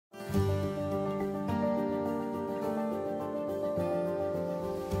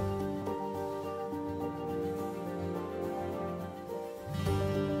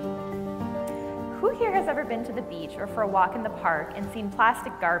here has ever been to the beach or for a walk in the park and seen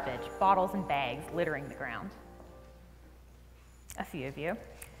plastic garbage, bottles and bags littering the ground? A few of you.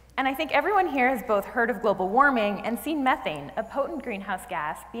 And I think everyone here has both heard of global warming and seen methane, a potent greenhouse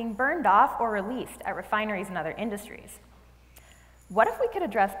gas, being burned off or released at refineries and other industries. What if we could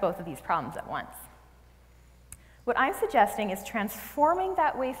address both of these problems at once? What I'm suggesting is transforming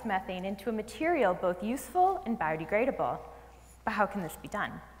that waste methane into a material both useful and biodegradable. But how can this be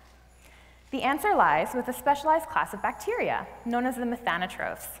done? The answer lies with a specialized class of bacteria, known as the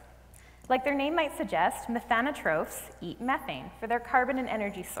methanotrophs. Like their name might suggest, methanotrophs eat methane for their carbon and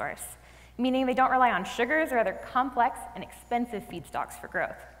energy source, meaning they don't rely on sugars or other complex and expensive feedstocks for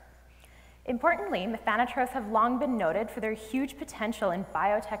growth. Importantly, methanotrophs have long been noted for their huge potential in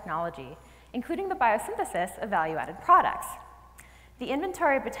biotechnology, including the biosynthesis of value-added products. The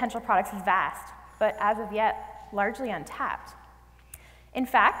inventory of potential products is vast, but as of yet, largely untapped. In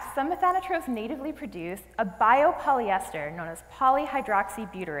fact, some methanotrophs natively produce a biopolyester known as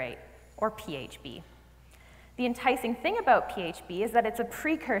polyhydroxybutyrate, or PHB. The enticing thing about PHB is that it's a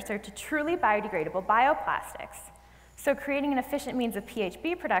precursor to truly biodegradable bioplastics. So creating an efficient means of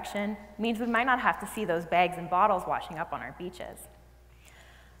PHB production means we might not have to see those bags and bottles washing up on our beaches.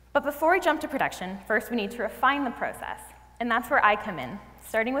 But before we jump to production, first we need to refine the process. And that's where I come in,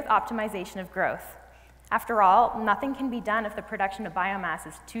 starting with optimization of growth. After all, nothing can be done if the production of biomass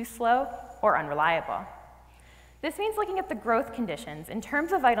is too slow or unreliable. This means looking at the growth conditions in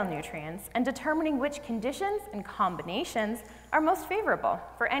terms of vital nutrients and determining which conditions and combinations are most favorable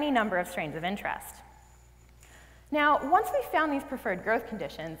for any number of strains of interest. Now, once we've found these preferred growth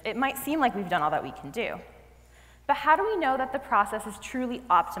conditions, it might seem like we've done all that we can do. But how do we know that the process is truly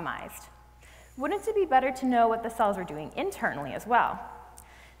optimized? Wouldn't it be better to know what the cells are doing internally as well?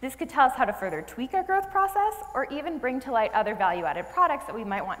 This could tell us how to further tweak our growth process or even bring to light other value-added products that we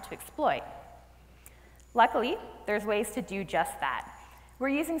might want to exploit. Luckily, there's ways to do just that. We're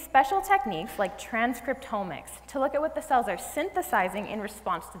using special techniques like transcriptomics to look at what the cells are synthesizing in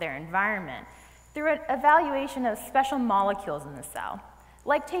response to their environment through an evaluation of special molecules in the cell,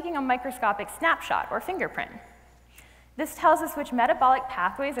 like taking a microscopic snapshot or fingerprint. This tells us which metabolic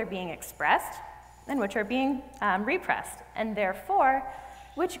pathways are being expressed and which are being repressed, and therefore,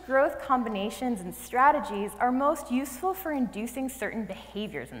 which growth combinations and strategies are most useful for inducing certain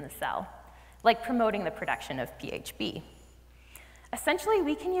behaviors in the cell, like promoting the production of PHB. Essentially,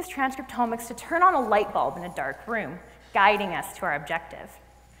 we can use transcriptomics to turn on a light bulb in a dark room, guiding us to our objective.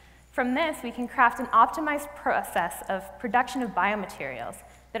 From this, we can craft an optimized process of production of biomaterials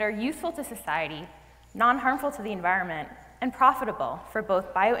that are useful to society, non-harmful to the environment, and profitable for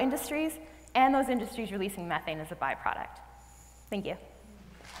both bioindustries and those industries releasing methane as a byproduct. Thank you.